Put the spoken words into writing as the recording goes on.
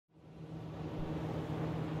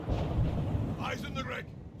Eyes in the wreck.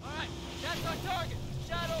 Alright, that's our target.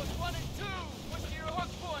 Shadows 1 and 2. Push to your hook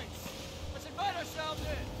points. Let's invite ourselves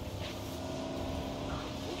in.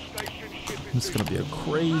 This is gonna be a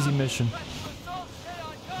crazy mission.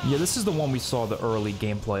 Yeah, this is the one we saw the early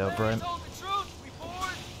gameplay of, right?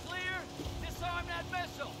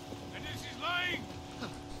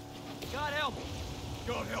 God help.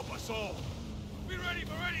 God help us all. Be ready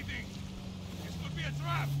for anything. This could be a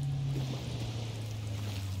trap.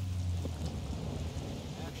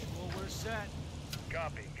 Actual, we're set.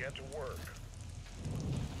 Copy. Get to work.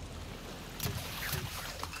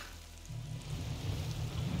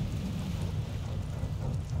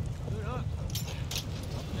 Good hook.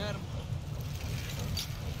 At him.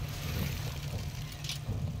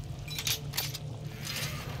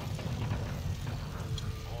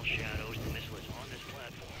 All shadows, the missile is on this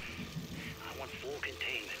platform. I want full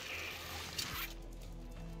containment.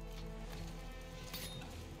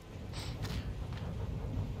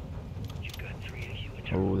 You've got 3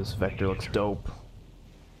 AQ. Oh, this vector looks dope.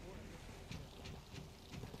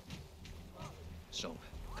 So,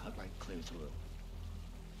 cut right clear through.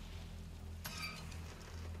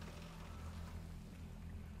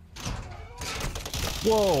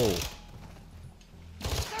 Whoa!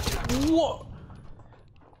 What?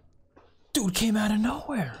 Dude came out of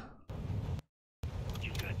nowhere.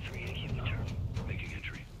 You've got 3 AQ in turn. Making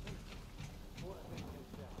entry.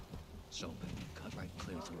 So, cut right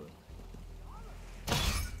clear through.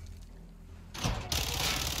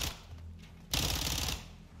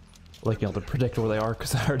 Like being able to predict where they are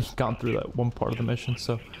because I already gone through that one part of the mission,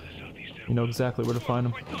 so you know exactly where to find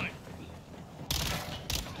them.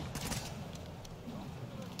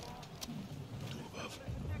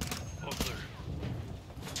 All clear.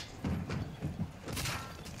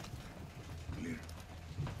 Clear.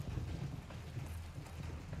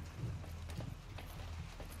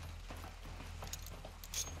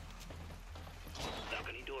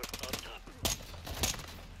 Balcony door up top.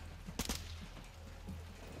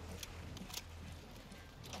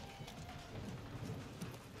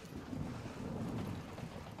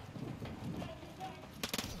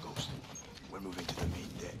 Ghost, we're moving to the main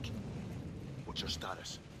deck. What's your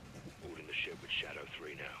status? Holding the ship with Shadow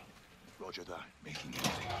 3 now. Roger that. Making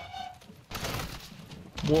entry.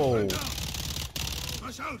 Whoa!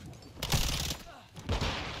 Rush out!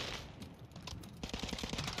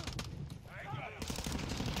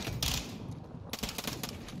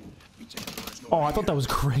 Oh, I thought that was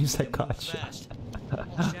Graves that got shot.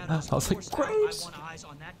 I was like, Graves! I want eyes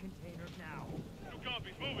on that container now. No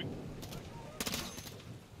copies. Moving.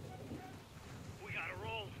 We gotta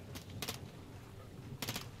roll.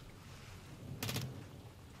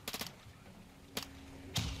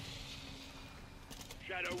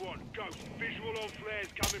 Shadow 1, Ghost. Visual on flares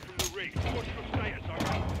coming from the rig. Watch for status,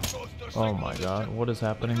 over. Oh my god, what is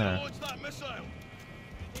happening there? Launch that missile!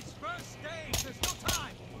 It's first stage. There's no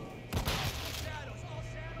time. All shadows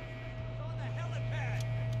on the helipad.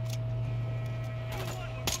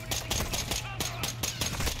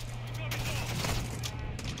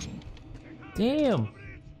 Damn!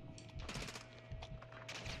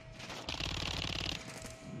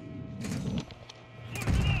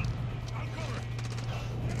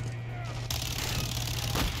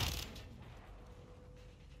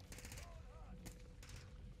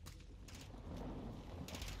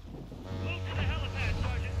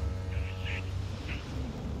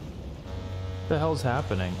 What the hell's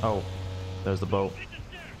happening? Oh, there's the boat.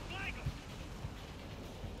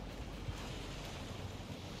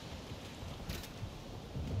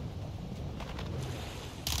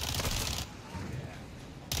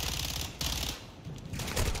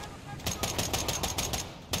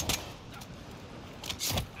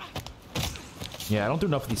 Yeah, I don't do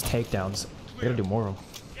enough of these takedowns. I gotta do more of them.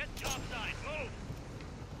 Get topside. Move.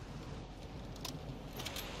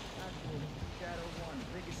 Shadow 1,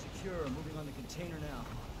 rig is secure. Moving on the container now.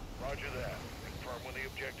 Roger that. Confirm when the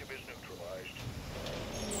objective is neutralized.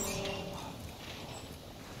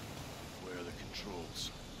 Where are the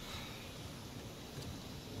controls?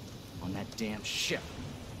 On that damn ship.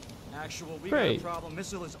 Actual, we Great. got a problem.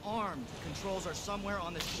 Missile is armed. Controls are somewhere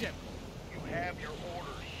on the ship. You have your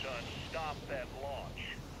orders, son. Stop that launch.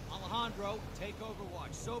 Alejandro, take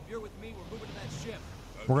Overwatch. Soap, you're with me. We're moving to that ship.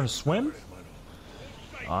 We're gonna swim?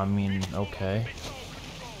 I mean, okay.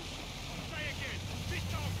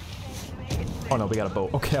 Oh no, we got a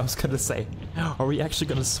boat. Okay, I was gonna say, are we actually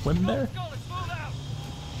gonna swim there? Let's go, let's move out.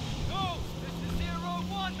 Go! This is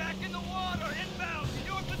 0-1, back in the water, inbound, in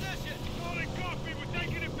your position. Solid copy. We're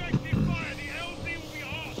taking effective fire. The LZ will be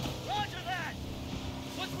off. Roger that.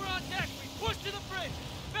 Once we're on deck, we push to the bridge.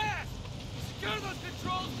 Fast! Secure those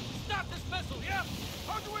controls! Stop this missile, yeah?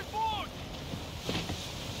 How do we board?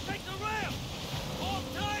 Take the ramp! Hold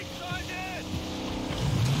tight, Sergeant!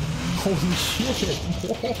 Holy shit!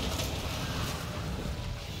 Whoa.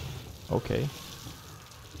 Okay.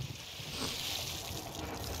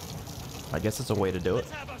 I guess it's a way to do it.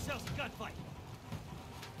 Let's have ourselves a gunfight!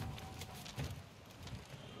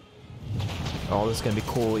 Oh, this is gonna be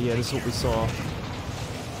cool. Yeah, this is what we saw.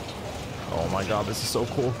 Oh my god, this is so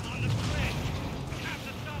cool.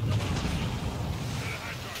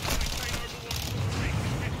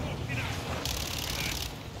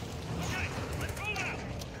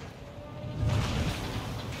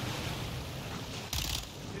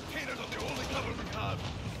 Containers are the only cover we have.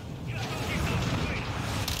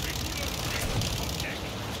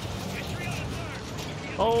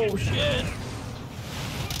 Oh shit!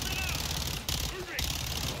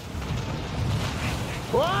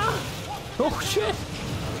 Ah! Oh shit!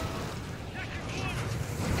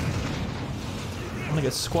 I'm gonna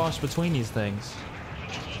get squashed between these things.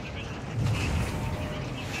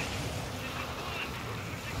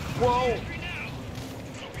 Whoa!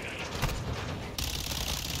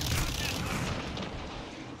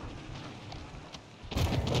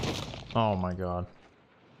 Oh my god.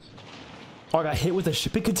 Oh, I got hit with a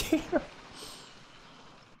shipping container.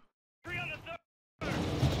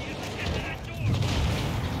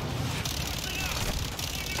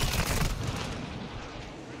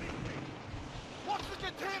 Watch the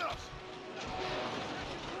containers!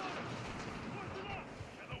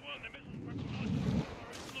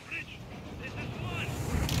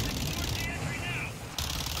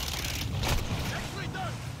 Actually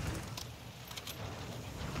done!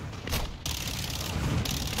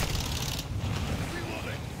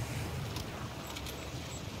 Reloading!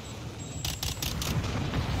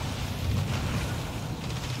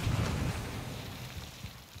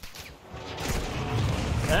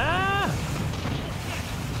 Ah!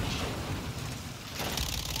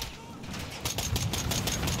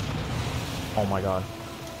 Oh my god.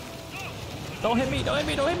 Don't hit me, don't hit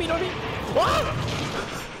me, don't hit me, don't hit me! Ah!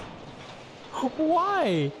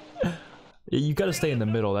 Why? You gotta stay in the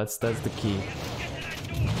middle, that's the key.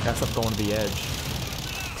 Gotta stop going to the edge.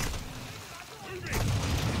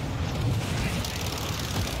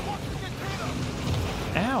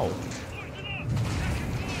 Ow!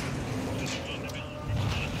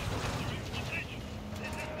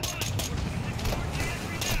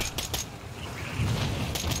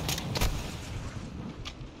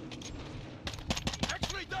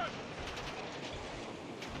 Actually done!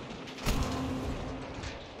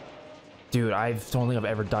 Dude, I don't think I've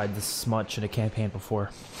ever died this much in a campaign before.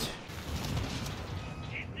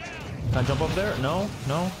 Can I jump up there? No?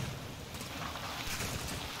 No?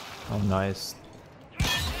 Oh, nice.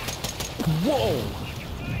 Whoa!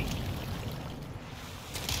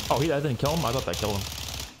 Oh, that didn't kill him? I thought that killed him.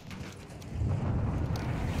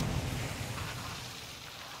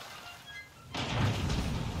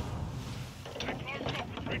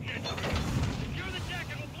 Secure the deck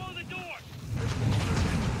and we'll blow the door!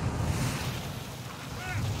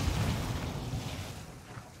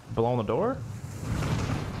 Blowing the door?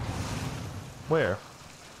 Where?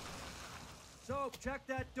 So, check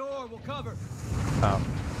that door, we'll cover. Oh.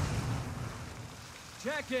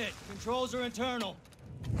 Check it. Controls are internal.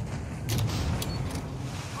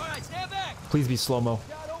 Alright, stand back! Please be slow-mo.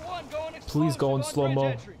 Shadow 1, going explosive Please go in on bridge slow-mo.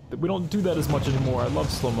 entry. We don't do that as much anymore. I love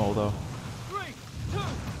slow-mo, though. 3, 2,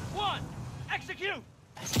 1, execute!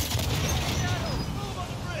 Shadow, move on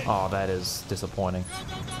the bridge! Oh, that is disappointing. Go,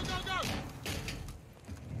 go, go, go, go!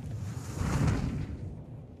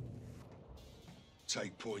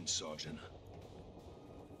 Take point, Sergeant.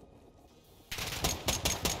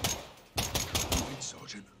 Point,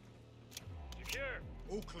 Sergeant. Secure.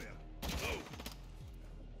 All clear. Move.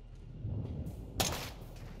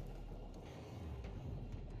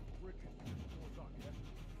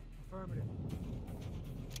 Affirmative.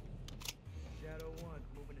 Shadow 1,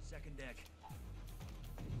 moving to second deck.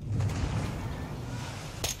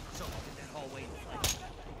 So, get that hallway in flight.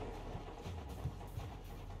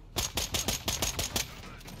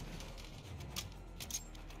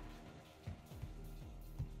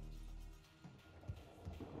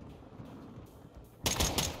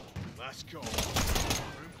 Let's go.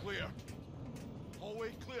 Room clear.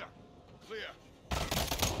 Hallway clear. Clear.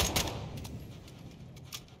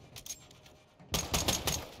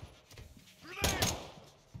 Grenade!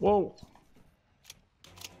 Whoa!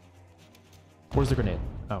 Where's the grenade?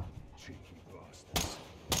 Oh. Cheeky bastards.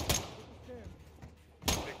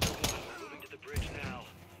 Victor 1, moving to the bridge now.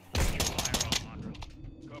 Get your fire on, Monroe.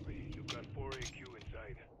 Copy. You've got 4 AQ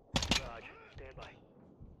inside. Raj, stand by.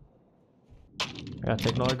 I gotta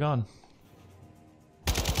take another gun.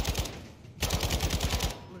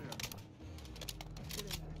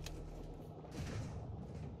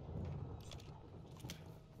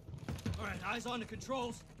 All right, eyes on the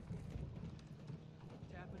controls.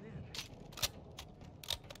 Tapping in.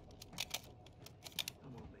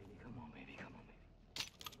 Come on, baby. Come on, baby. Come on, baby.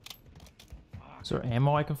 Is there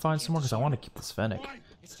ammo I can find somewhere? Because I want to keep this Fennec.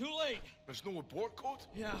 It's too late. There's no abort code?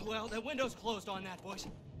 Yeah, well, the window's closed on that, boys.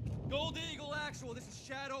 Gold Eagle Actual, this is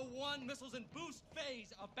Shadow 1, missiles in boost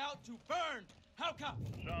phase, about to burn. How come?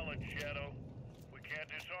 Solid, Shadow. We can't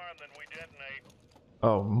disarm, then we detonate.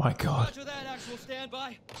 Oh my god. Roger that, Actual,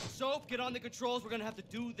 standby. Soap, get on the controls. We're gonna have to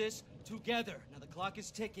do this together. Now, the clock is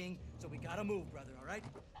ticking, so we gotta move, brother, all right?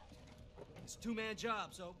 It's a two-man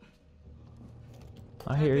job, so...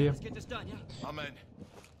 I hear you. Let's get this done, yeah? I'm in.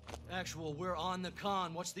 Actual, we're on the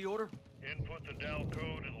con. What's the order? Input the DAL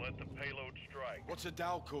code and let the payload strike. What's a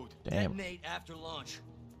DAL code? Damn. Detonate after launch.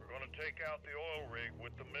 We're gonna take out the oil rig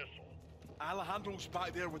with the missile. Alejandro's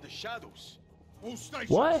back there with the shadows. All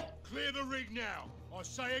stations, What? clear the rig now. I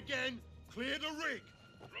say again, clear the rig.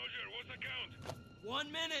 Roger, what's the count?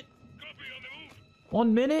 1 minute. Copy, on the move.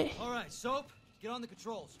 1 minute? All right, Soap, get on the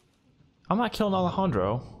controls. I'm not killing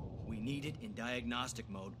Alejandro. We need it in diagnostic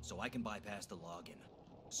mode so I can bypass the login.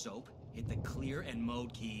 Soap, hit the clear and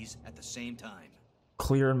mode keys at the same time.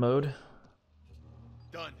 Clear in mode.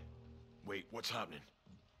 Done. Wait, what's happening?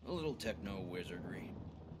 A little techno wizardry.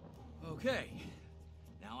 Okay.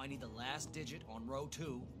 Now I need the last digit on row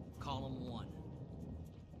 2, column 1.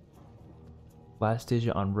 Last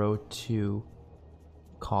digit on row 2,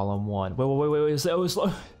 column 1. Wait.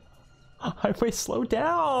 Slow. Wait, slow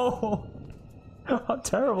down. I'm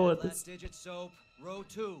terrible at Last this. digit, Soap, row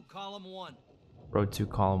 2, column 1. Row 2,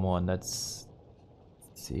 column 1. That's...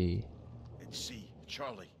 Let's see. It's C,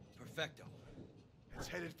 Charlie. Perfecto. It's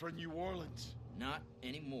headed for New Orleans. Not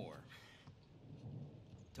anymore.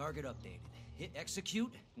 Target updated. Hit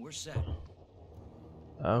execute, we're set.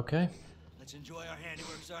 Okay. Let's enjoy our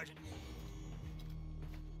handiwork, Sergeant.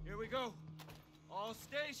 Here we go. All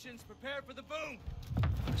stations, prepare for the boom.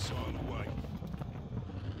 It's on the way.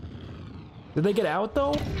 Did they get out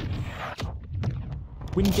though?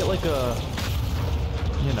 We didn't get like a,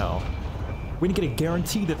 you know, we didn't get a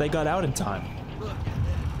guarantee that they got out in time. Look at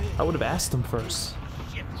that big. I would have asked them first.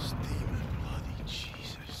 Steaming bloody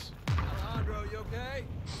Jesus. Alejandro, you okay?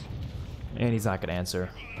 And he's not gonna answer.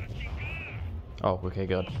 Oh, okay,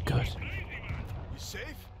 good. Good. You safe?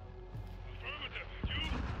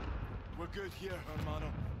 We're good here,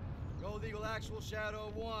 hermano. Gold Eagle Actual,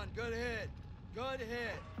 Shadow 1, good hit. Good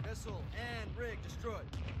hit. Missile and rig destroyed.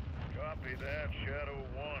 Copy that, Shadow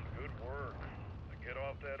 1. Good work. Now get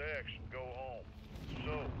off that X and go home.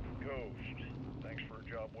 So, Ghost, thanks for a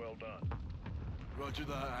job well done. Roger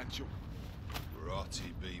that, Actual. We're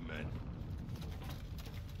RTB, men.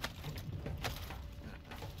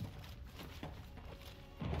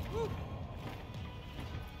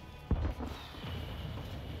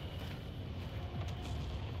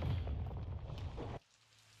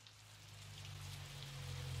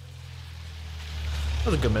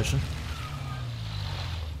 That was a good mission.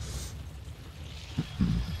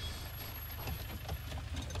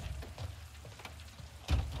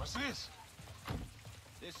 What's this?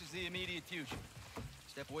 This is the immediate fusion.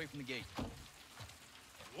 Step away from the gate.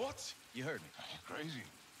 What? You heard me. You're crazy.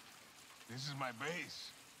 This is my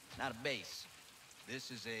base. Not a base.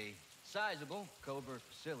 This is a sizable covert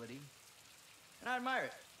facility, and I admire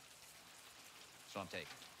it. So I'm taking.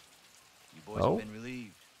 You boys Oh? have been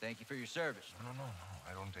relieved. Thank you for your service. No.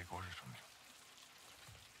 I don't take orders from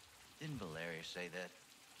you. Didn't Valeria say that?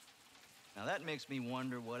 Now that makes me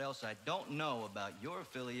wonder what else I don't know about your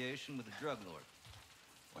affiliation with the drug lord.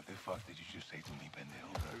 What the fuck did you just say to me,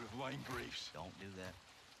 pendejo? Line briefs. Don't do that.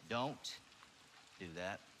 Don't do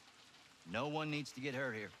that. No one needs to get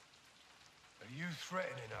hurt here. Are you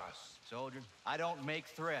threatening us? Soldier, I don't make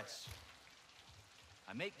threats.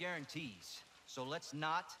 I make guarantees. So let's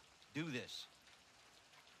not do this.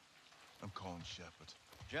 I'm calling Shepard.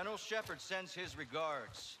 General Shepard sends his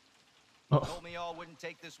regards. Oh. Told me y'all wouldn't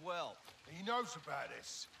take this well. He knows about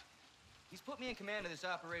this. He's put me in command of this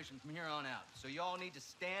operation from here on out. So y'all need to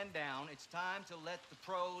stand down. It's time to let the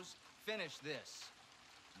pros finish this.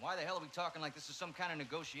 Why the hell are we talking like this is some kind of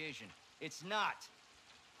negotiation? It's not.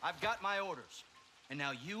 I've got my orders. And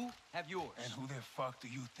now you have yours. And who the fuck do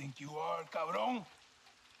you think you are, cabron?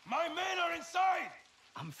 My men are inside!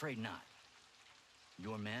 I'm afraid not.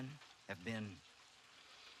 Your men have been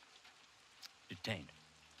detained.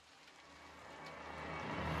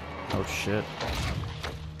 Oh shit.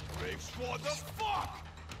 What the fuck?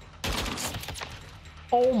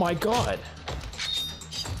 Oh my god.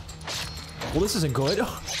 Well, this isn't good.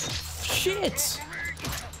 Shit!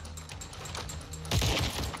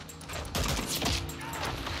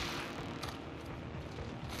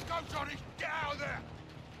 Go, Johnny! Get out of there!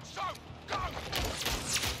 So, go!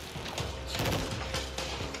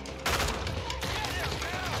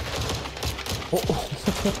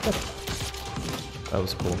 That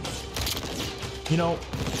was cool. You know,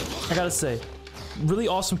 I gotta say, really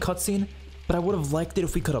awesome cutscene, but I would have liked it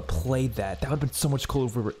if we could have played that. That would have been so much cooler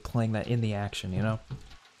if we were playing that in the action, you know?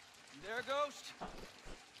 You there, Ghost?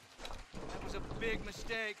 That was a big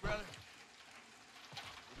mistake, brother.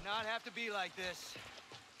 Did not have to be like this.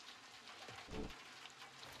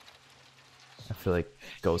 I feel like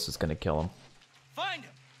Ghost is gonna kill him. Find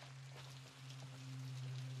him!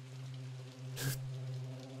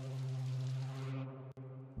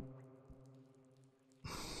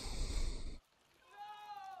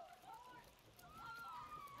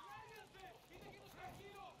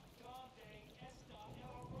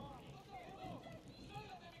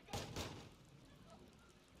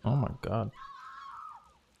 Oh my god.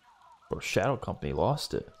 Bro, Shadow Company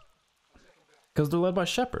lost it. Because they're led by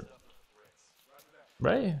Shepard.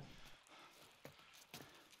 Right?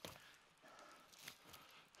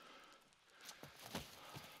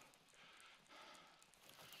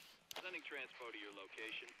 Sending transpo to your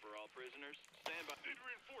location for all prisoners. Stand by. Need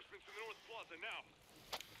reinforcements in the North Plaza now.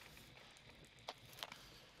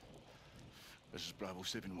 This is Bravo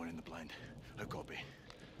 7-1 in the blind. I copy.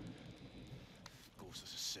 Ghost,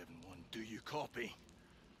 this is 7-1. Do you copy?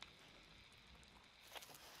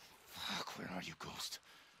 Fuck, where are you, Ghost?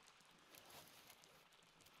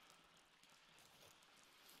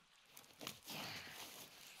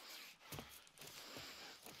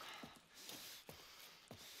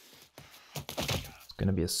 It's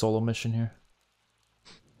gonna be a solo mission here.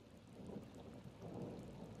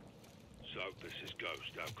 So, this is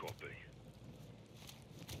Ghost. How copy?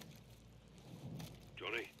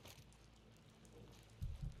 Johnny?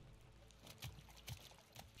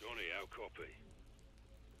 Johnny, how copy?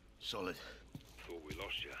 Solid. Thought we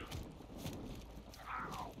lost you.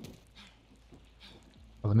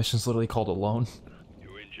 Well, the mission's literally called Alone.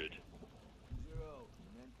 You injured? 0,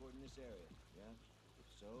 men port in this area, yeah? If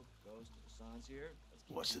so, Ghost, Hassan's here. Let's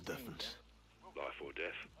keep What's the it contained, difference? Life or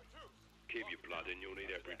death? Keep your blood in, you'll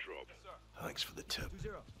need every drop. Thanks for the tip.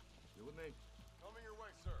 2-0. You're with me. Coming your way,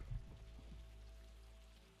 sir.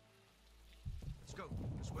 Let's go.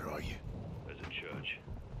 Where are you? There's a church.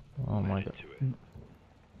 Oh my god. To it.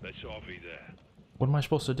 Let's RV there. What am I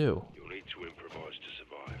supposed to do? You'll need to improvise to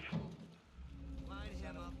survive. Line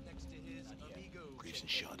him up next to his amigo. Graves and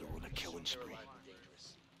Shadow on a killing spree.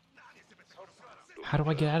 How do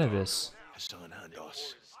I get out of this? Hassan and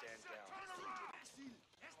us.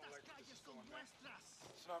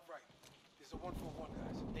 It's not right. It's a 1-for-1,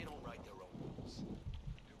 guys. They don't write their own rules. Do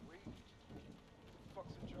we? Who the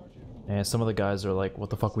fuck's in charge here? And some of the guys are like, what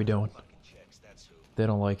the fuck we doing? They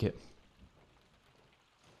don't like it.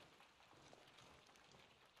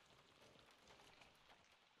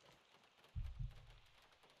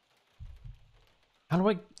 How do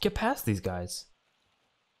I get past these guys?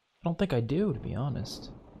 I don't think I do, to be honest.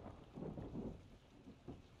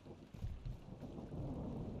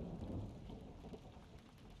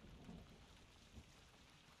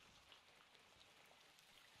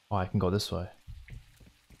 Oh, I can go this way.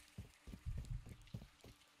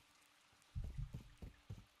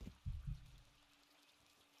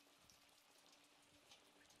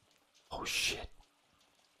 Oh shit.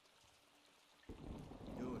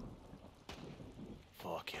 Do it.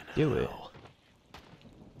 Fucking Do it. hell.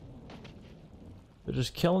 They're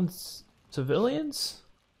just killing civilians?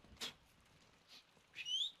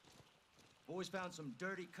 Boys found some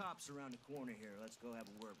dirty cops around the corner here. Let's go have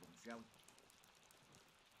a word with them, shall we?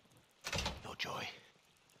 No joy.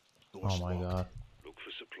 Oh my god. Look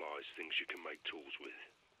for supplies, things you can make tools with.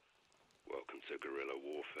 Welcome to guerrilla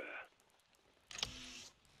warfare.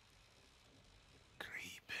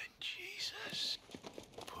 Creeping Jesus.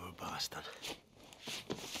 Poor bastard.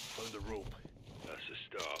 Found the rope. That's a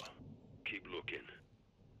start. Keep looking.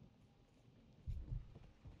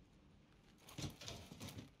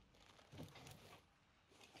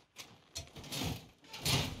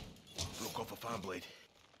 Broke off a fan blade.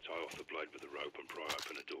 Tie off the blade with a rope and pry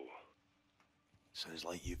open a door. Sounds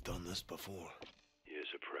like you've done this before. Years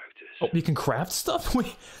of practice. Oh, we can craft stuff?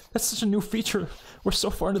 Wait, that's such a new feature. We're so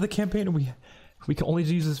far into the campaign and we can only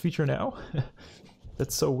use this feature now?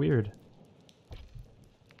 That's so weird.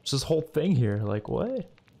 There's this whole thing here, like what?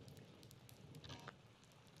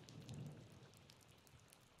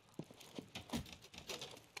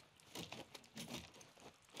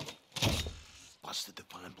 Blasted the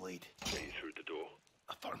fan blade. Get you through the door.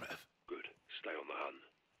 Affirmative. Good. Stay on the hunt.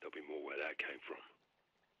 There'll be more where that came from.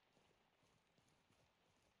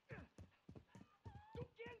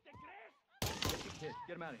 Kid,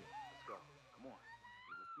 get him out of here. Let's go. Come on.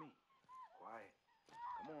 Be with me. Quiet.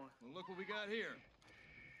 Come on. Well, look what we got here.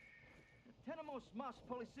 Tenemos más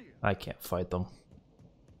policía. I can't fight them.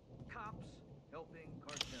 Cops helping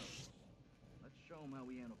cartels. Let's show them how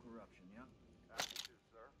we handle corruption, yeah? Packages,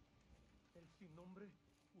 sir. El sin nombre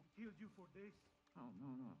who killed you for this. Oh,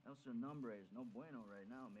 no. El Sin Nombre is no bueno right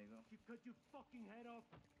now, amigo. He cut your fucking head off.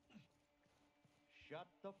 Shut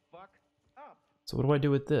the fuck up. So what do I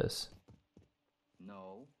do with this?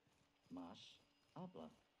 No más habla.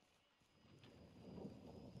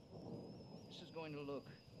 This is going to look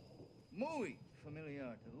muy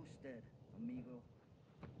familiar to usted, amigo.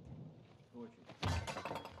 Torture.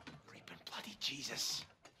 Creeping bloody Jesus.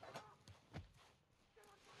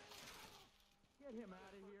 Get him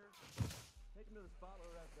out of here. Take him to the spot where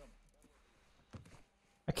we're at them.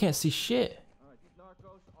 I can't see shit. Alright, these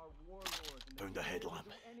narcos are warlords. And Found a headlamp.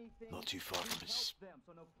 Not too far from his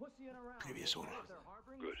so no pussying around. previous owner.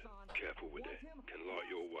 Good. Careful with it. Can light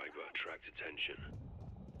your way but attract attention.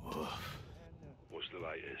 Ugh. What's the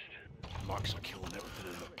latest? Marks are killing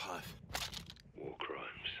everything in their path. War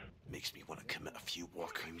crimes. Makes me want to commit a few war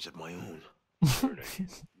crimes of my own. Rooney,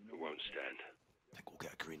 it won't stand. Think we'll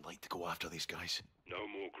get a green light to go after these guys. No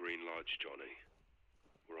more green lights, Johnny.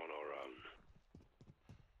 We're on our own.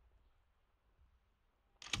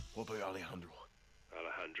 What about Alejandro?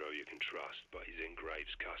 Alejandro you can trust, but he's in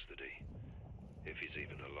Graves' custody. If he's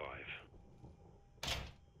even alive.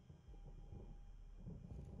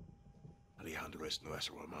 Alejandro es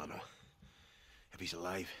nuestro hermano. If he's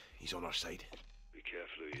alive, he's on our side. Be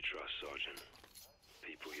careful who you trust, Sergeant.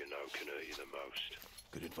 People you know can hurt you the most.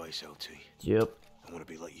 Good advice, LT. Yep. I want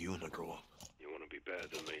to be like you when I grow up. You want to be better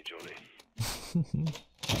than me, Johnny?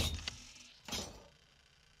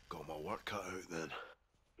 Got my work cut out then.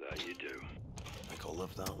 That you do. Think I'll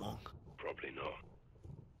live that long? Probably not.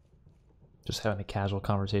 Just having a casual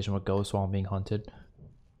conversation with ghosts while I'm being hunted.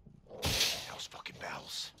 Hell's fucking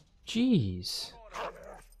bells. Jeez.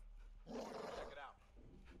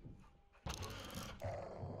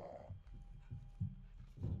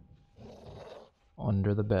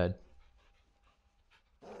 Under the bed.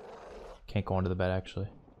 Can't go under the bed actually.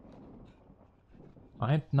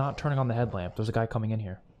 I'm not turning on the headlamp. There's a guy coming in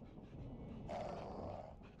here.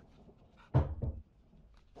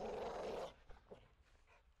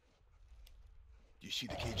 You see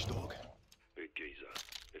the caged dog? Big geezer.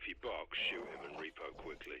 If he barks, shoot him and repo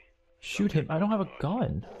quickly. Shoot him. I don't have a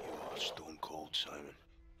gun. You are stone cold, Simon.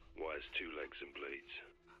 Why has 2 legs and bleeds?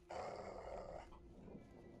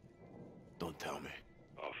 Don't tell me.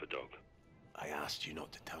 Half a dog. I asked you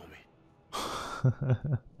not to tell me.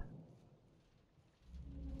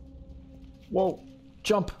 Whoa.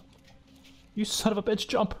 Jump. You son of a bitch,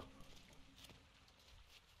 jump.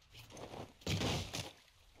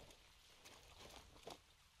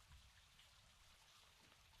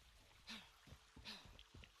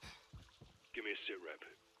 Give me a sit rep.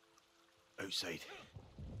 Outside.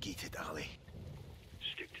 Gated alley.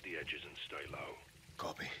 Stick to the edges and stay low.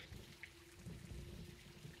 Copy.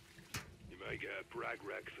 You may get a brag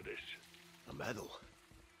rack for this. A medal.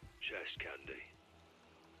 Chest candy.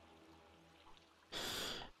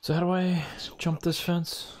 So how do I jump this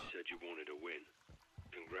fence? You said you wanted a win.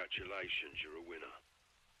 Congratulations, you're a winner.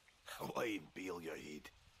 Why Beal your head?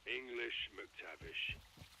 English McTavish.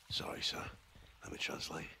 Sorry, sir. Let me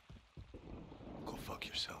translate. Go fuck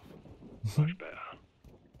yourself. Much better.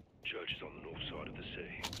 Church is on the north side of the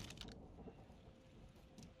city.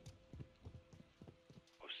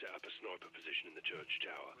 I've set up a sniper position in the church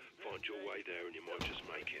tower. Find your way there and you might just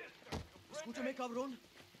make it. Escúchame, cabrón.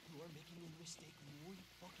 You are making a mistake. Muy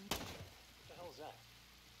fucking... What the hell is that?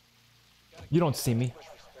 You don't see me.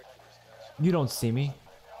 You don't see me.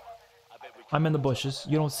 I'm in the bushes.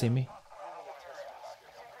 You don't see me.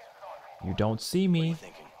 You don't see What are me. you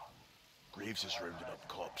thinking? Graves is rounding up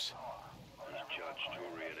cops. He's judge,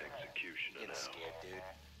 jury, and executioner now. Scared, dude.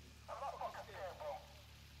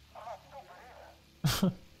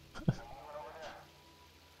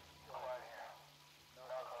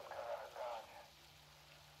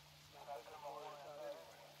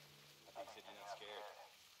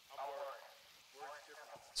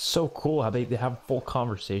 So cool how they have full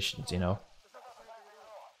conversations, you know? I'm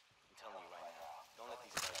telling you right now. Don't let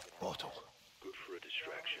these guys get in. Bottle. Good for a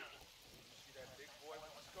distraction.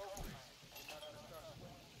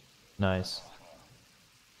 Nice.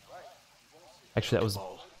 Actually, that was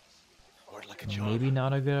Ball. Word like a charm. maybe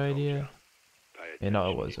not a good idea. Pay Yeah, no,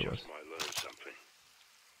 it attention, was, you it just was. might learn something.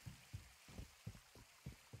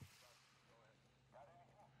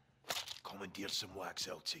 volunteer some wax,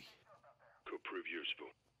 LT. Could prove useful.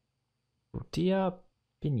 Tortilla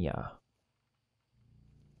piña.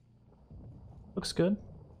 Looks good.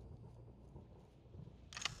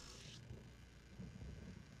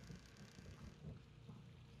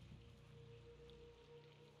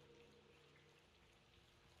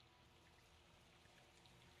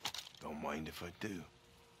 Don't mind if I do.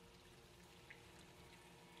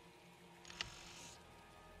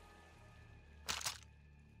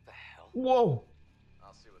 The hell? Whoa!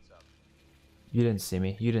 I'll see what's up. You didn't see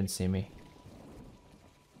me. You didn't see me.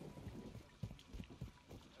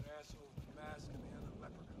 An asshole with a mask and the other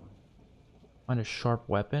leprechaun. Find a sharp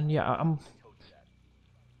weapon. Yeah, I'm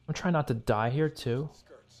trying not to die here too.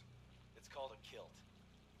 Skirts. It's called a kilt.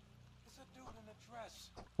 It's a dude in a dress.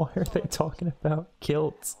 Why are they talking about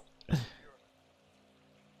kilts?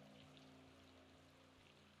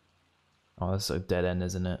 Oh, this is a dead end,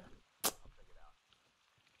 isn't it?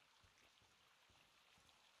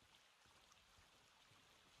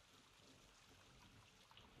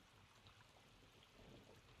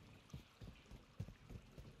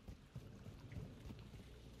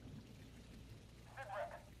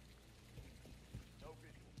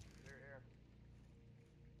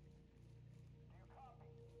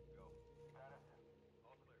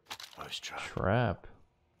 Nice trap. Trap.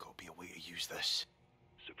 Gotta be a way to use this.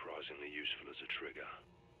 Surprisingly useful as a trigger.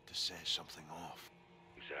 To set something off.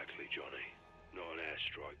 Exactly, Johnny. Not an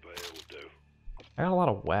airstrike, but it'll do. I got a lot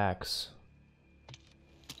of wax.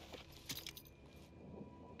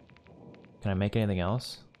 Can I make anything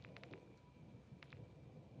else?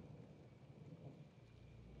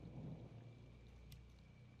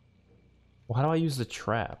 Well, how do I use the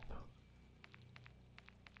trap?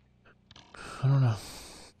 I don't know.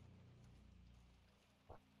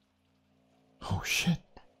 Oh shit.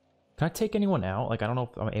 Can I take anyone out? Like, I don't know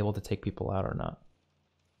if I'm able to take people out or not.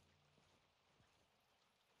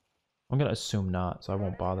 I'm gonna assume not, so I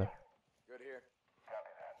won't bother. Good here.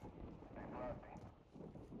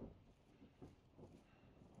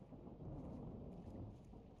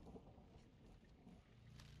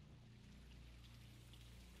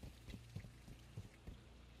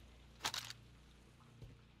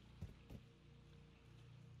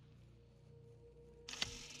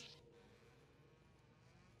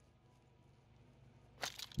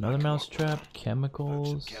 Another mouse trap, Found chemicals.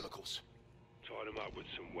 some chemicals. Tied him up with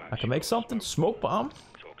some wax. I can make something. Smoke bomb.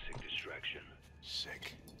 Toxic distraction.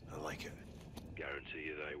 Sick. I like it. Guarantee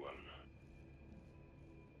you they won't.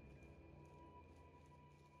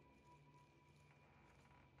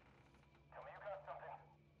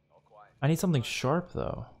 I need something sharp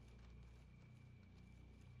though.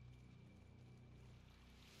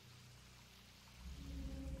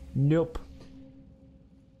 Nope.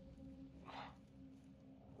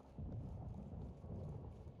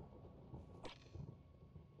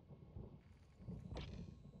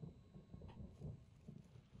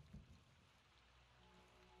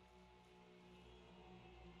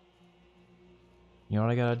 You know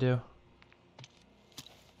what I gotta do? What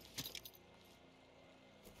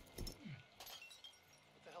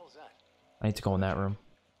the hell is that? I need to go in that room.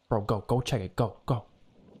 Bro, go check it. Go.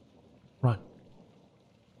 Run.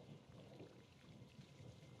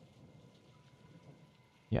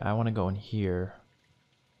 Yeah, I want to go in here.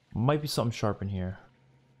 Might be something sharp in here.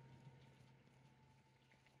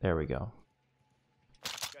 There we go.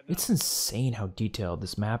 It's insane how detailed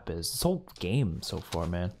this map is. This whole game so far,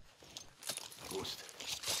 man. Ghost.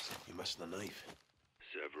 You missed the knife.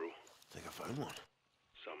 Several. Think I found one.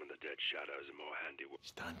 Some of the dead shadows are more handiwork.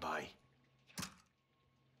 Stand by.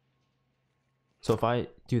 So if I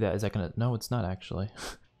do that, is that gonna... No, it's not actually.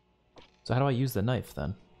 So how do I use the knife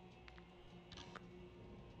then?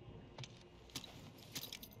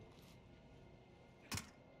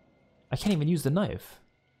 I can't even use the knife.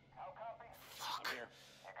 Fuck.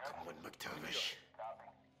 Come on, McTavish.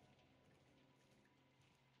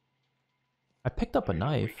 I picked up a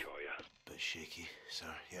knife. Weak, are ya? Bit shaky, sir.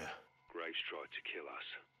 Yeah. Graves tried to kill us.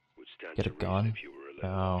 Would stand Get to a reason gun? if you were a little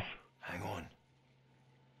Oh. off. Hang on.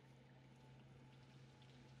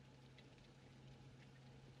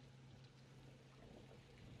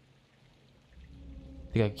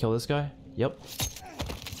 Think I can kill this guy? Yep.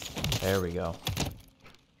 There we go.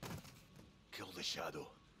 Kill the shadow.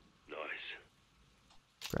 Nice.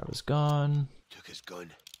 Grab his gun. Took his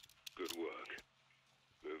gun. Good work.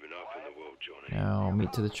 Moving up in the world, Johnny. Now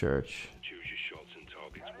meet to the church. Choose your shots and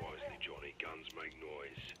targets wisely, Johnny. Guns make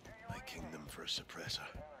noise. My kingdom for a suppressor.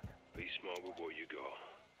 Be smart with what you got.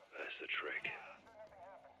 That's the trick.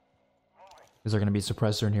 Is there gonna be a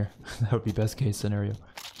suppressor in here? That would be best case scenario.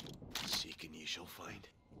 Seek and ye shall find.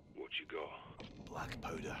 What you got? Black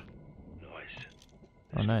powder. Nice.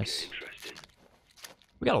 Oh, nice.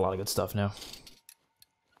 We got a lot of good stuff now.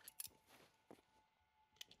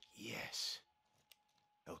 Yes.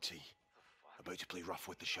 LT, about to play rough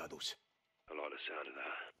with the shadows. I like the sound of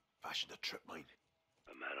that. Fashioned a trip mine.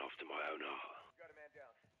 A man after my own heart.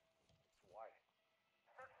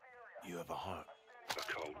 You have a heart.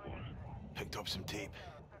 A cold one. Picked up some tape.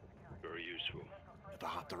 Very useful. If I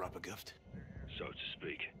had to wrap a gift. So to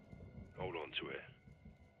speak. Hold on to it.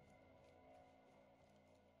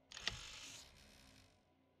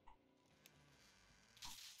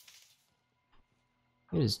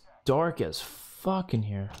 It is dark as fuck in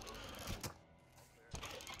here.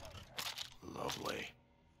 Lovely.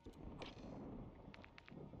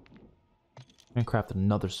 And crafted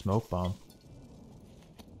another smoke bomb.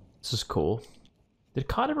 This is cool. Did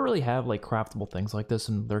COD ever really have like craftable things like this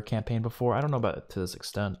in their campaign before? I don't know about it to this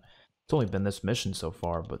extent. It's only been this mission so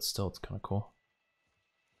far, but still, it's kind of cool.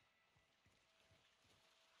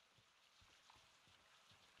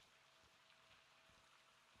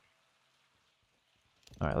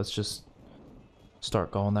 Alright, let's just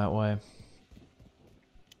start going that way.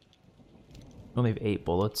 We only have 8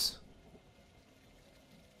 bullets.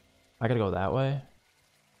 I gotta go that way?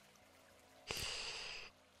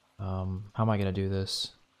 How am I gonna do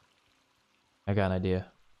this? I got an idea.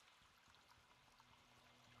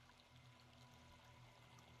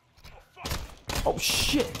 Oh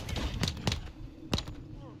shit!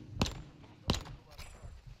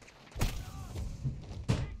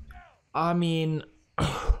 I mean,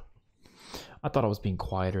 I thought I was being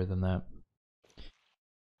quieter than that.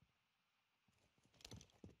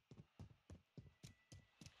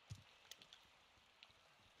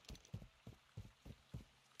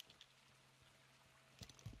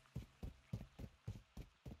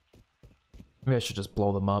 Maybe I should just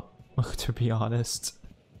blow them up, to be honest.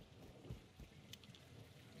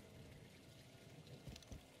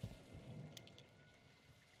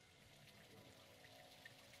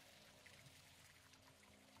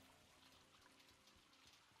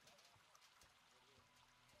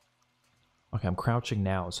 Okay, I'm crouching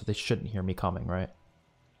now, so they shouldn't hear me coming, right?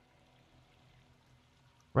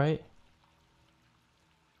 Right?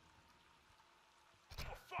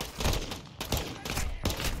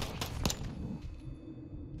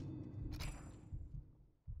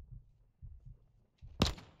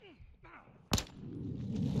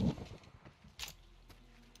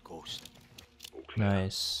 Ghost.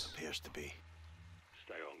 Nice. Appears to be.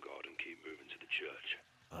 Stay on guard and keep moving to the church.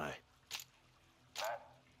 Aye.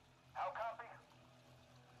 How copy?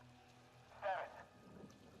 Status.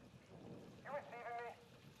 You receiving me?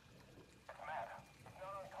 It's Matt. It's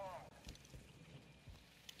not on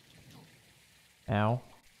comms. Ow.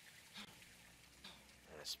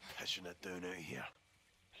 It's pissing it down out here.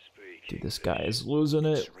 Speak. Dude, this guy is losing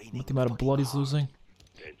it. With the amount of blood he's losing.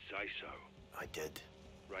 Then say so. I did.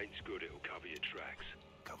 Rain's good, it'll cover your tracks.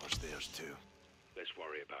 Covers theirs too. Let's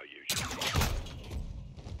worry about you, Johnny.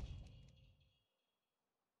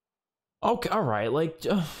 Okay, alright, like,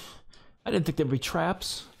 I didn't think there'd be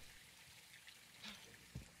traps.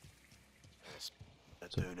 It's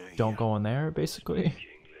So down out don't here. go in there, basically.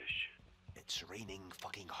 English. It's raining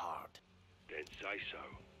fucking hard. Then say so.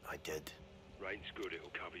 I did. Rain's good, it'll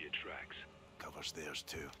cover your tracks. Covers theirs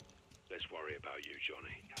too. Let's worry about you,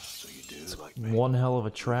 Johnny. So you do like me. One hell of a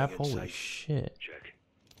trap, Moving holy inside. shit. Check.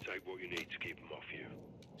 Take what you need to keep them off you.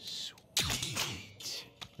 Sweet.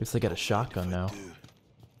 At least they got a shotgun If I now. do,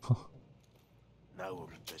 now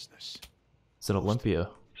we're in business. It's an Olympia.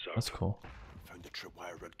 So, That's cool. Found the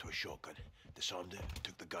tripwire rigged to a shotgun. Disarmed it,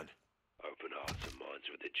 took the gun. open hearts and minds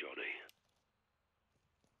with it, Johnny.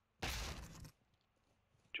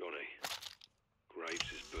 Johnny,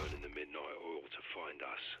 Graves is burning the midnight oil to find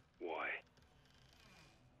us. Why?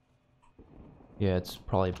 Yeah, it's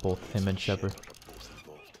probably both him and Shepard. Shepard are both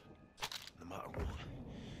involved. No matter what,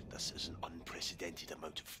 this is an unprecedented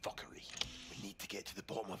amount of fuckery. We need to get to the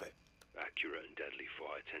bottom of it. Accurate and deadly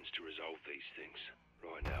fire tends to resolve these things.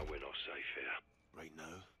 Right now, we're not safe here. Right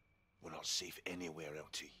now, we're not safe anywhere,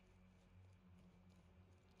 LT.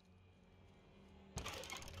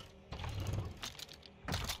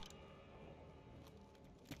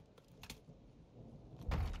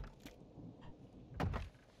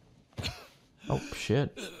 Oh,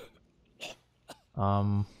 shit.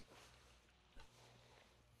 Can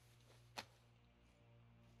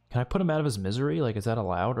I put him out of his misery? Like, is that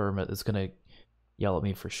allowed? Or it's gonna yell at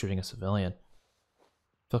me for shooting a civilian?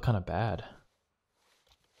 I feel kind of bad.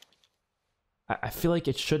 I feel like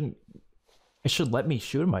it shouldn't... It should let me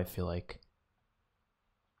shoot him, I feel like.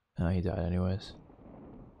 Oh, he died anyways.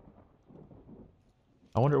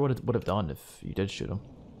 I wonder what it would have done if you did shoot him.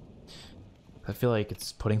 I feel like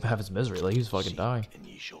it's putting him out of his misery. Like he's fucking Seek dying. and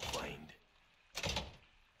ye shall find.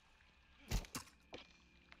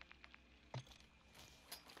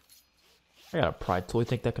 I got a pride tool. You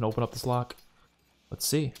think that can open up this lock? Let's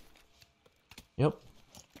see. Yep.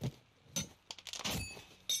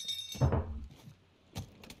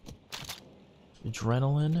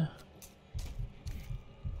 Adrenaline.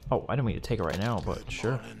 Oh, I didn't mean to take it right now, but Good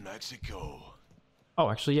sure. morning, Mexico. Oh,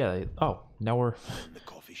 actually, yeah. Oh, now we're In the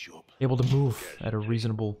coffee shop. able to move at a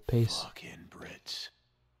reasonable pace. Fucking Brits.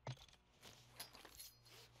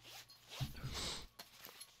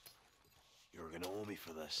 You're gonna owe me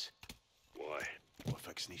for this. Why? We're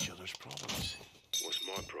fixing each other's problems. What's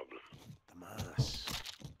my problem? The mask.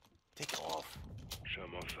 Take it off. Show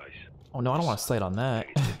my face. Oh no, I don't want to sight on that.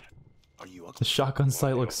 Are you The ugly? shotgun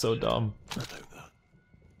sight looks so dumb. I doubt that.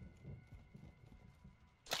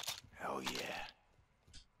 Hell yeah.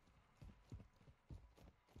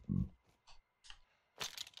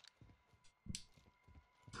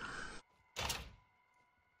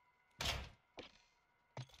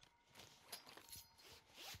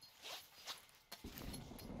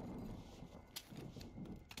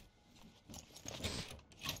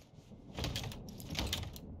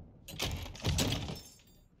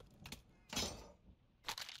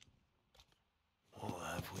 What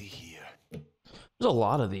have we here? There's a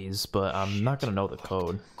lot of these, but I'm not gonna know the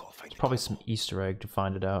code. Gotta find There's the probably code. some Easter egg to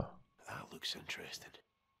find it out. That looks interesting.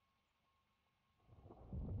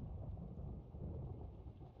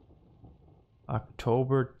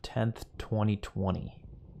 October 10th, 2020.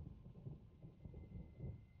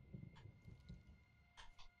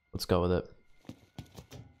 Let's go with it.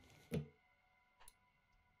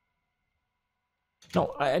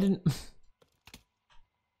 No, I didn't.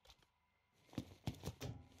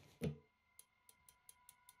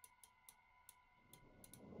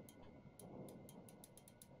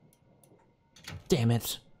 Damn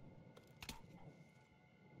it.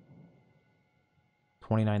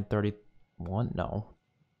 2931? No.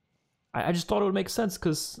 I just thought it would make sense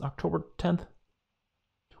because October 10th,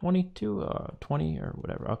 22, 20 or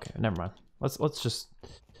whatever. Okay, never mind. Let's just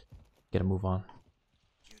get a move on.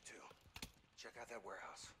 You two. Check out that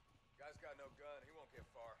warehouse. Guy's got no gun. He won't get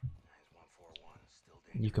far. He's 141. Still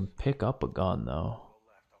dangerous. You can pick up a gun though. Go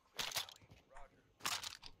left. I'll clear the alley. Roger.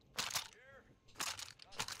 Here.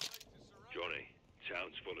 Not too late to surrender. Johnny,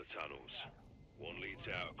 town's full of tunnels. One leads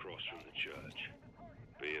out across from the church.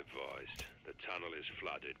 Be advised, the tunnel is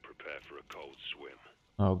flooded. Prepare for a cold swim.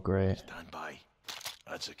 Oh, great. Stand by.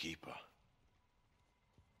 That's a keeper.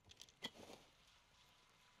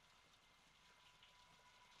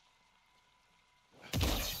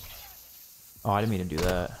 Oh, I didn't mean to do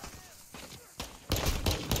that.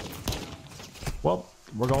 Well,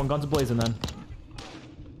 we're going guns blazing then.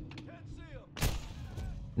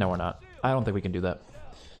 No, we're not. I don't think we can do that.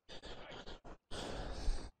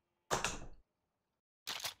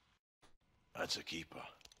 That's a keeper.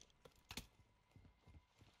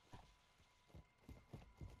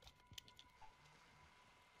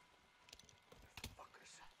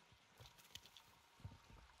 Fuckers.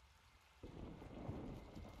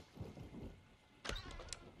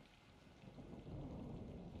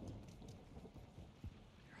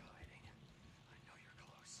 You're hiding. I know you're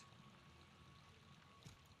close.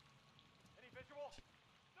 Any visual?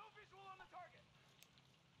 No visual on the target.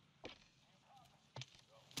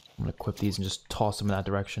 I'm gonna equip these and just toss them in that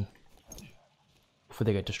direction before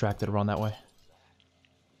they get distracted around that way.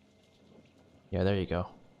 Yeah, there you go.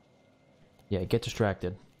 Yeah, get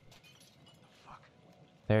distracted.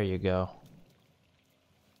 There you go.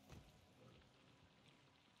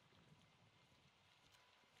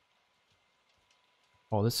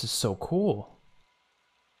 Oh, this is so cool.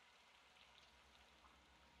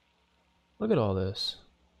 Look at all this.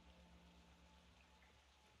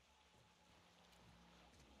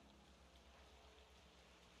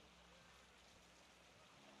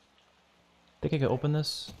 Think I can open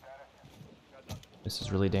this? This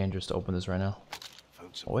is really dangerous to open this right now.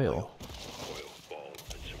 Found some Oil. Oil, ball,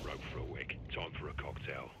 and some rope for a wick. Time for a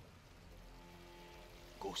cocktail.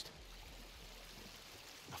 Ghost.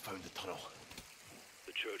 I found the tunnel.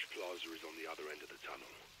 The church plaza is on the other end of the tunnel.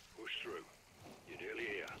 Push through. You're nearly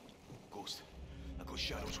here. Ghost. I got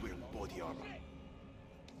shadows wearing body armor.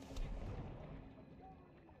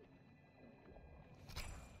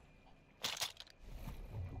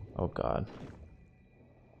 Oh god.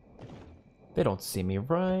 They don't see me,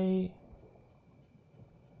 right?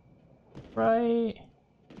 Right?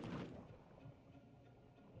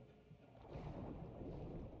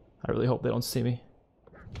 I really hope they don't see me.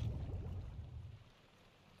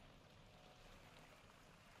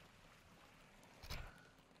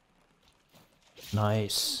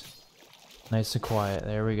 Nice. Nice and quiet.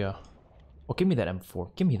 There we go. Oh, give me that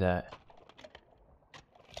M4. Give me that.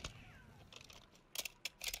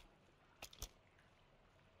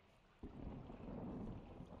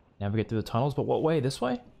 Navigate through the tunnels, but what way? This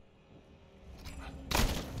way?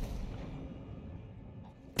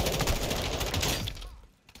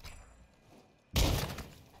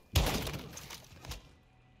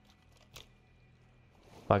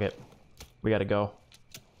 Fuck it. We gotta go.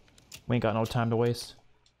 We ain't got no time to waste.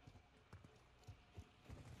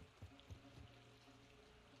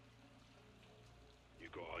 You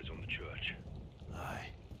got eyes on the church. Aye.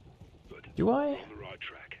 Good. Do I? We're on the right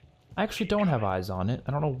track. I actually don't have eyes on it.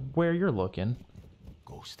 I don't know where you're looking.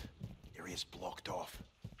 Ghost. Area's blocked off.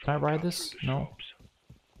 Can I ride Cut this? through the No. shops.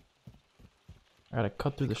 I gotta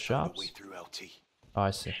cut through the Found a way shops. through LT. Oh,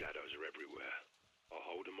 I see. Shadows are everywhere. I'll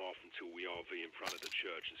hold them off until we RV in front of the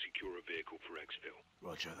church and secure a vehicle for exfil.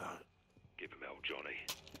 Roger that. Give him hell, Johnny.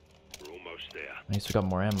 We're almost there. At least we got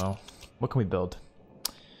more ammo. What can we build?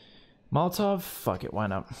 Molotov? Fuck it, why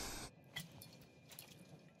not?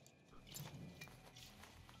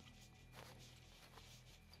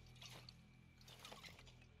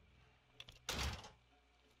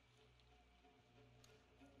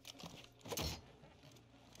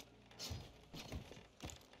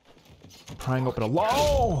 Prying open a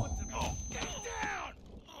wall. Get down!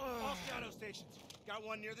 All shadow stations. Got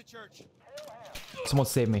one near the church. Someone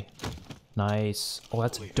save me. Nice. Oh,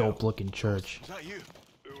 that's a dope looking church. Is that you?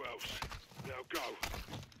 Who else? Now go.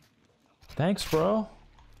 Thanks, bro.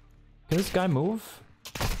 Can this guy move?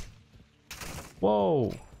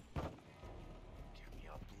 Whoa. Give me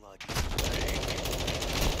a bloody.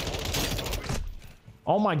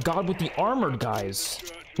 Oh my god, with the armored guys.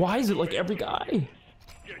 Why is it like every guy?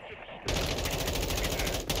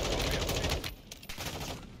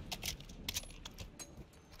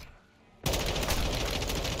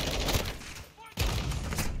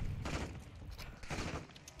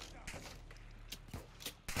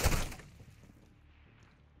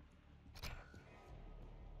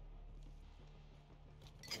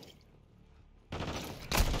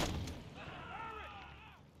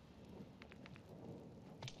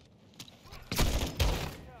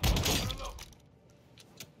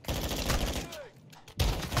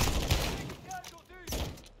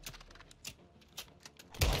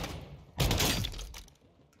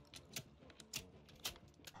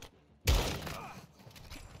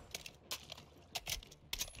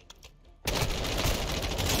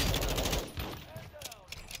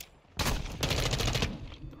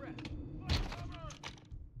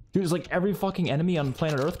 Dude, there's like every fucking enemy on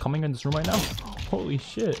planet Earth coming in this room right now. Holy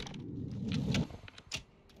shit.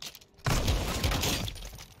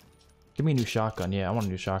 Give me a new shotgun. Yeah, I want a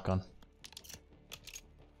new shotgun.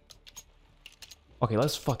 Okay,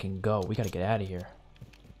 let's fucking go. We gotta get out of here.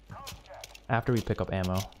 After we pick up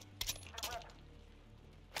ammo.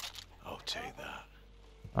 I'll take that.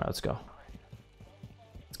 Alright, let's go.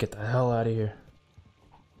 Let's get the hell out of here.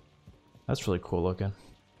 That's really cool looking.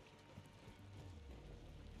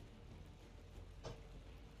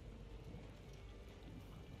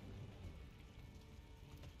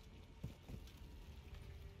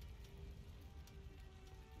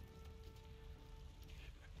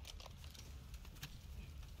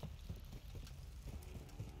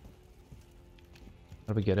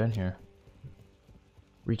 How do we get in here?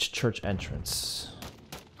 Reach church entrance.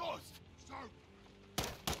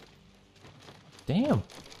 Damn.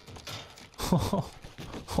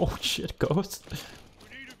 Oh shit, Ghost. We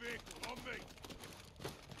need a vehicle on me.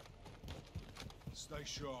 Stay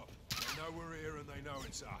sharp. They know we're here and they know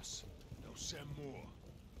it's us. They'll send more.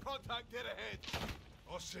 Contact dead ahead.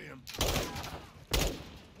 I see him.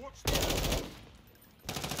 Watch the...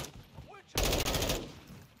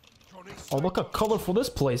 Oh, look how colorful this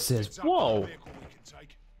place is. Whoa.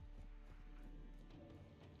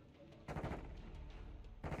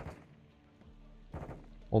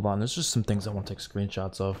 Hold on, there's just some things I want to take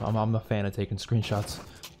screenshots of. I'm a fan of taking screenshots.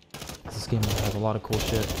 This game has a lot of cool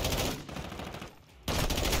shit.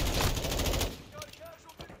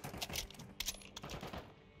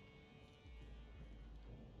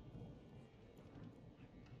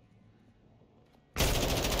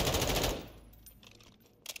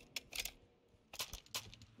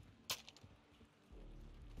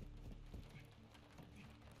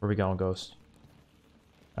 Where we going, Ghost?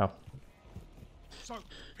 Oh. So,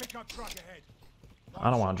 pick up truck ahead. I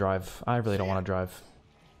don't want to drive. I really don't want to drive.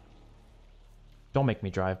 Don't make me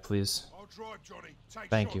drive, please. I'll drive, Johnny. Take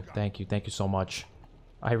Thank you, shotgun. thank you, thank you so much.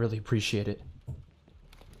 I really appreciate it.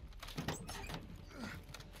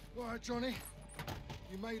 All right, Johnny.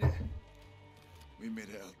 You made it. We made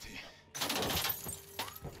it, LT.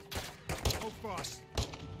 Hold fast.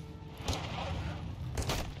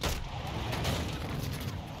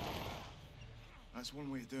 That's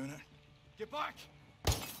one way of doing it. Get back.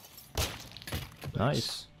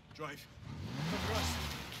 Nice. Drive. Cover us.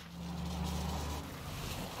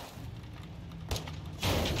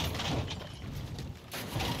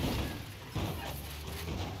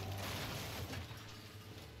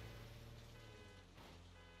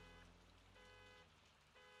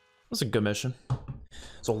 That's a good mission.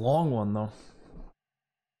 It's a long one though.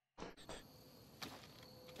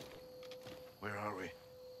 Where are we?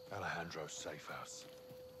 Alejandro's safe house.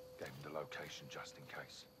 Gave him the location just in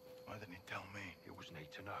case. Why didn't he tell me? He was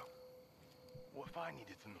need to know. What if I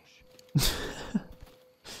needed to know?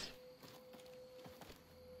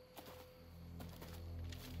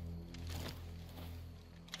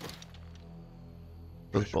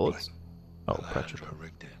 Those bullets? Oh, pressure. Alejandro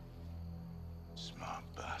rigged it. Smart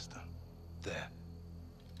bastard. There.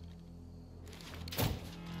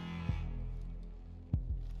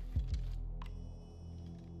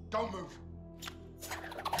 Don't move.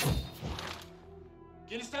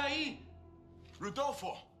 ¿Quién está ahí?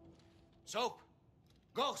 Rodolfo! Soap.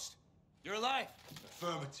 Ghost. You're alive.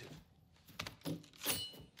 Affirmative.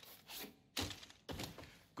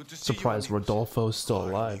 Good to see Surprised you. Rodolfo's still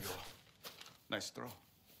alive. Nice throw.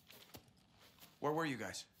 Where were you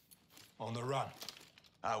guys? On the run.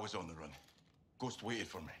 I was on the run. Ghost waited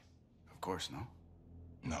for me. Of course, no?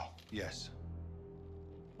 No. Yes.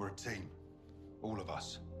 We're a team. All of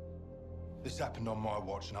us. This happened on my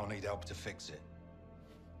watch and I'll need help to fix it.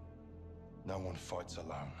 No one fights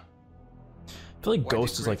alone. I feel like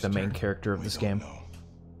Ghost is like the main character of this game.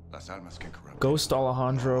 Las Almas can corrupt. Ghost,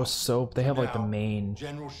 Alejandro, Soap, they have like the Now, main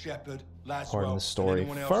General Shepard, part in the story.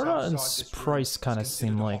 Farah and Price kind of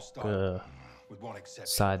seem like a with one exception.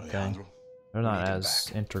 side thing. They're not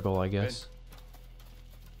as integral, I guess.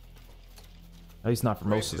 At least not for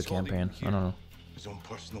most of the campaign. I don't know. His own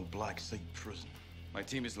personal black site prison. My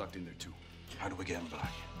team is locked in there too. How do we get him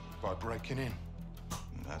back? By breaking in.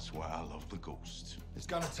 And that's why I love the Ghost. It's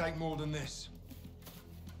gonna take more than this.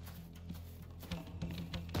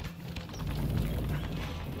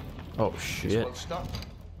 Oh shit. Well stuck.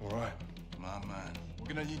 All right. My man. We're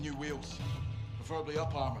gonna need new wheels. Preferably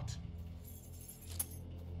up-armored.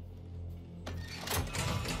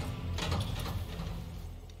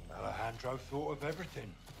 Alejandro thought of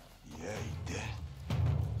everything. Yeah, he did.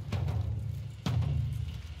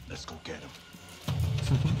 Let's go get him.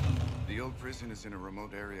 The old prison is in a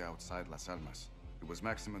remote area outside Las Almas. It was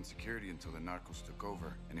maximum security until the narcos took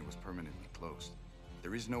over, and it was permanently closed.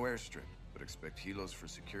 There is no airstrip, but expect helos for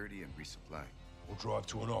security and resupply. We'll drive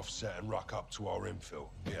to an offset and ruck up to our infill.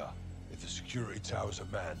 Here. If the security towers are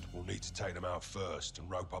manned, we'll need to take them out first and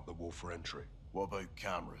rope up the wall for entry. What about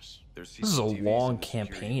cameras? There's This is a CCTVs long in the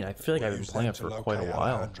security campaign. I feel like I've been Use playing them it for to quite a locate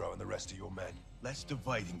while. Alejandro and the rest of your men. Let's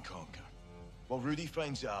divide and conquer. While Rudy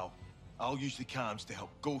finds it out, I'll use the cams to help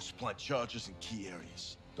Ghost plant charges in key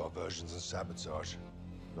areas. Diversions and sabotage.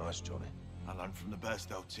 Nice, Johnny. I learned from the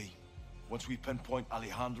best, LT. Once we pinpoint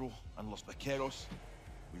Alejandro and Los Vaqueros,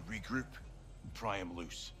 we regroup and pry him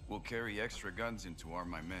loose. We'll carry extra guns in to arm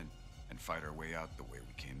my men and fight our way out the way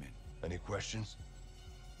we came in. Any questions?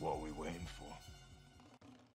 What are we waiting for?